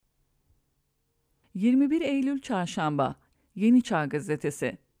21 Eylül Çarşamba, Yeni Çağ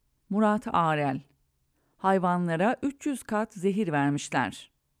Gazetesi. Murat Ağırel. Hayvanlara 300 kat zehir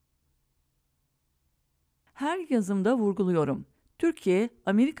vermişler. Her yazımda vurguluyorum. Türkiye,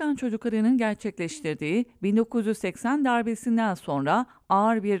 Amerikan çocuklarının gerçekleştirdiği 1980 darbesinden sonra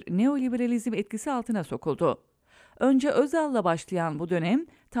ağır bir neoliberalizm etkisi altına sokuldu. Önce Özal'la başlayan bu dönem,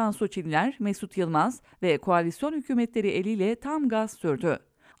 Tansu Çiller, Mesut Yılmaz ve koalisyon hükümetleri eliyle tam gaz sürdü.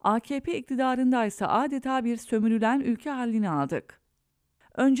 AKP iktidarındaysa adeta bir sömürülen ülke halini aldık.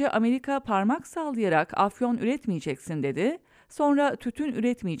 Önce Amerika parmak sallayarak afyon üretmeyeceksin dedi, sonra tütün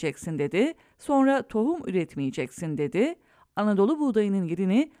üretmeyeceksin dedi, sonra tohum üretmeyeceksin dedi. Anadolu buğdayının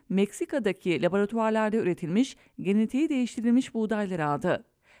yerini Meksika'daki laboratuvarlarda üretilmiş, genetiği değiştirilmiş buğdaylar aldı.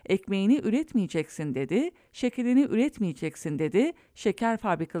 Ekmeğini üretmeyeceksin dedi, şekerini üretmeyeceksin dedi, şeker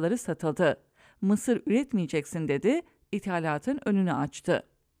fabrikaları satıldı. Mısır üretmeyeceksin dedi, ithalatın önünü açtı.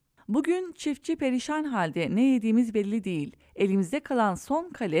 Bugün çiftçi perişan halde, ne yediğimiz belli değil. Elimizde kalan son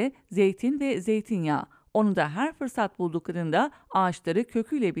kale zeytin ve zeytinyağı. Onu da her fırsat bulduklarında ağaçları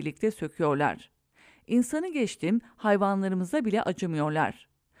köküyle birlikte söküyorlar. İnsanı geçtim, hayvanlarımıza bile acımıyorlar.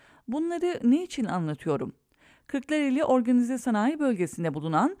 Bunları ne için anlatıyorum? Kırklareli Organize Sanayi Bölgesi'nde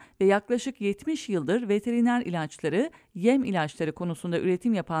bulunan ve yaklaşık 70 yıldır veteriner ilaçları, yem ilaçları konusunda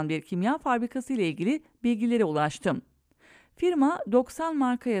üretim yapan bir kimya fabrikası ile ilgili bilgilere ulaştım. Firma 90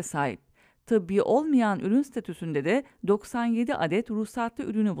 markaya sahip. Tıbbi olmayan ürün statüsünde de 97 adet ruhsatlı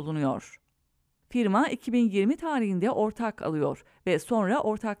ürünü bulunuyor. Firma 2020 tarihinde ortak alıyor ve sonra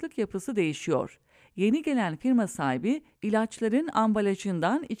ortaklık yapısı değişiyor. Yeni gelen firma sahibi ilaçların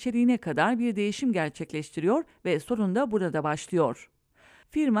ambalajından içeriğine kadar bir değişim gerçekleştiriyor ve sorun da burada başlıyor.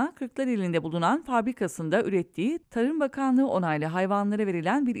 Firma, Kırklareli'nde bulunan fabrikasında ürettiği Tarım Bakanlığı onaylı hayvanlara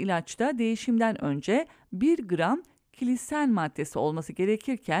verilen bir ilaçta değişimden önce 1 gram kilisen maddesi olması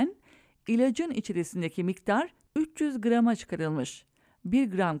gerekirken ilacın içerisindeki miktar 300 grama çıkarılmış.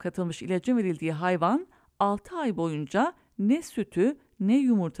 1 gram katılmış ilacın verildiği hayvan 6 ay boyunca ne sütü, ne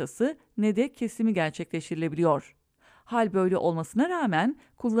yumurtası ne de kesimi gerçekleştirilebiliyor. Hal böyle olmasına rağmen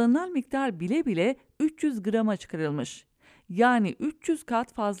kullanılan miktar bile bile 300 grama çıkarılmış. Yani 300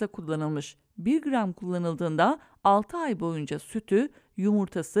 kat fazla kullanılmış. 1 gram kullanıldığında 6 ay boyunca sütü,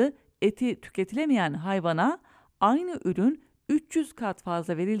 yumurtası, eti tüketilemeyen hayvana aynı ürün 300 kat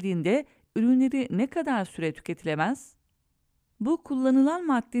fazla verildiğinde ürünleri ne kadar süre tüketilemez? Bu kullanılan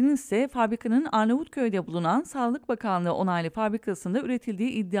maddenin ise fabrikanın Arnavutköy'de bulunan Sağlık Bakanlığı onaylı fabrikasında üretildiği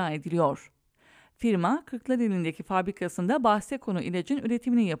iddia ediliyor. Firma, Kırklareli'ndeki fabrikasında bahse konu ilacın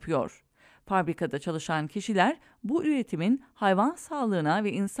üretimini yapıyor. Fabrikada çalışan kişiler bu üretimin hayvan sağlığına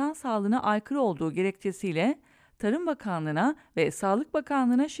ve insan sağlığına aykırı olduğu gerekçesiyle Tarım Bakanlığı'na ve Sağlık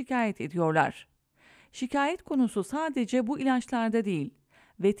Bakanlığı'na şikayet ediyorlar. Şikayet konusu sadece bu ilaçlarda değil.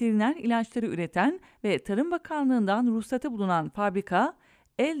 Veteriner ilaçları üreten ve Tarım Bakanlığı'ndan ruhsatı bulunan fabrika,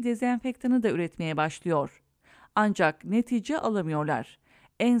 el dezenfektanı da üretmeye başlıyor. Ancak netice alamıyorlar.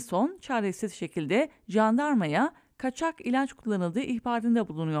 En son çaresiz şekilde jandarmaya kaçak ilaç kullanıldığı ihbarında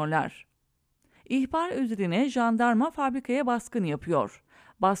bulunuyorlar. İhbar üzerine jandarma fabrikaya baskın yapıyor.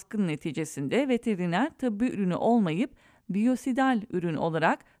 Baskın neticesinde veteriner tıbbi ürünü olmayıp biyosidal ürün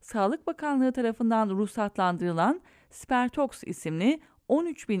olarak Sağlık Bakanlığı tarafından ruhsatlandırılan Spertox isimli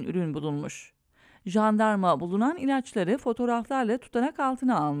 13.000 ürün bulunmuş. Jandarma bulunan ilaçları fotoğraflarla tutanak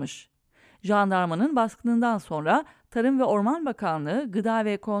altına almış. Jandarmanın baskınından sonra Tarım ve Orman Bakanlığı Gıda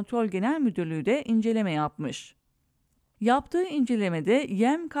ve Kontrol Genel Müdürlüğü de inceleme yapmış. Yaptığı incelemede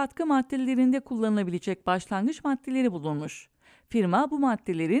yem katkı maddelerinde kullanılabilecek başlangıç maddeleri bulunmuş. Firma bu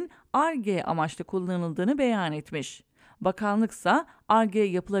maddelerin Ar-Ge amaçlı kullanıldığını beyan etmiş. Bakanlıksa Ar-Ge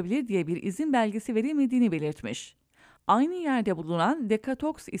yapılabilir diye bir izin belgesi verilmediğini belirtmiş. Aynı yerde bulunan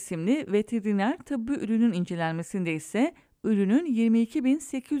Dekatox isimli veteriner tıbbi ürünün incelenmesinde ise ürünün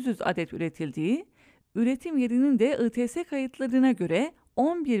 22.800 adet üretildiği, üretim yerinin de ITS kayıtlarına göre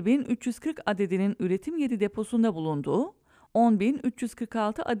 11.340 adedinin üretim yeri deposunda bulunduğu,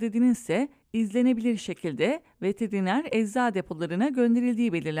 10.346 adedinin ise izlenebilir şekilde veteriner ecza depolarına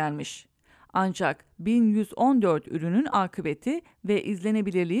gönderildiği belirlenmiş. Ancak 1114 ürünün akıbeti ve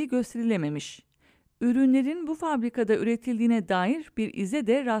izlenebilirliği gösterilememiş. Ürünlerin bu fabrikada üretildiğine dair bir ize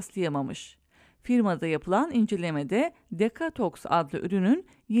de rastlayamamış. Firmada yapılan incelemede Dekatox adlı ürünün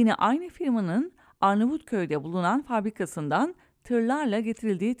yine aynı firmanın Arnavutköy'de bulunan fabrikasından tırlarla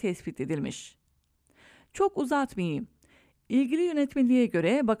getirildiği tespit edilmiş. Çok uzatmayayım. İlgili yönetmeliğe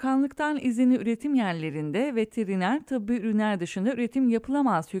göre bakanlıktan izinli üretim yerlerinde veteriner tıbbi ürünler dışında üretim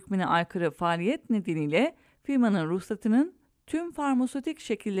yapılamaz hükmüne aykırı faaliyet nedeniyle firmanın ruhsatının tüm farmasötik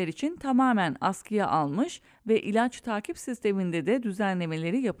şekiller için tamamen askıya almış ve ilaç takip sisteminde de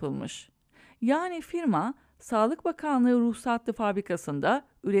düzenlemeleri yapılmış. Yani firma, Sağlık Bakanlığı ruhsatlı fabrikasında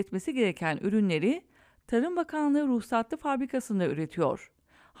üretmesi gereken ürünleri Tarım Bakanlığı ruhsatlı fabrikasında üretiyor.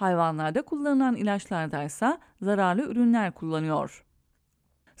 Hayvanlarda kullanılan ilaçlardaysa zararlı ürünler kullanıyor.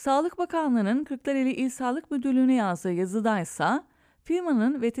 Sağlık Bakanlığı'nın Kırklareli İl Sağlık Müdürlüğü'ne yazdığı yazıdaysa,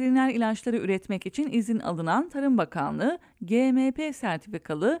 firmanın veteriner ilaçları üretmek için izin alınan Tarım Bakanlığı GMP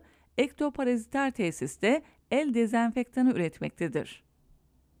sertifikalı ektoparaziter tesiste el dezenfektanı üretmektedir.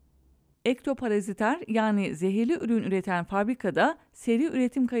 Ektoparaziter yani zehirli ürün üreten fabrikada seri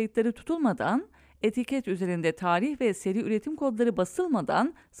üretim kayıtları tutulmadan, etiket üzerinde tarih ve seri üretim kodları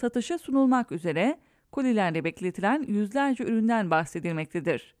basılmadan satışa sunulmak üzere kolilerde bekletilen yüzlerce üründen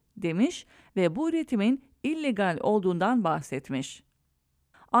bahsedilmektedir, demiş ve bu üretimin illegal olduğundan bahsetmiş.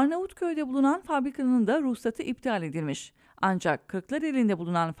 Arnavutköy'de bulunan fabrikanın da ruhsatı iptal edilmiş. Ancak Kırklareli'nde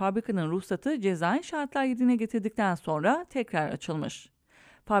bulunan fabrikanın ruhsatı cezai şartlar yerine getirdikten sonra tekrar açılmış.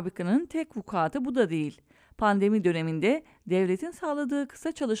 Fabrikanın tek vukuatı bu da değil. Pandemi döneminde devletin sağladığı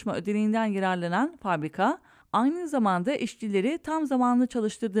kısa çalışma ödeneğinden yararlanan fabrika, aynı zamanda işçileri tam zamanlı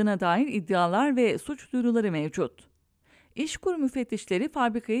çalıştırdığına dair iddialar ve suç duyuruları mevcut. İşkur müfettişleri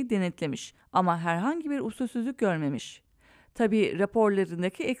fabrikayı denetlemiş ama herhangi bir usulsüzlük görmemiş. Tabii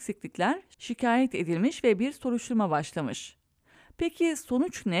raporlarındaki eksiklikler şikayet edilmiş ve bir soruşturma başlamış. Peki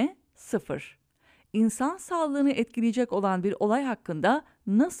sonuç ne? Sıfır. İnsan sağlığını etkileyecek olan bir olay hakkında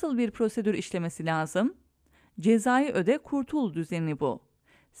nasıl bir prosedür işlemesi lazım? Cezayı öde kurtul düzeni bu.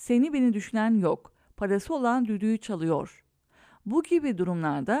 Seni beni düşünen yok, parası olan düdüğü çalıyor. Bu gibi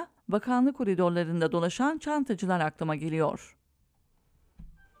durumlarda bakanlık koridorlarında dolaşan çantacılar aklıma geliyor.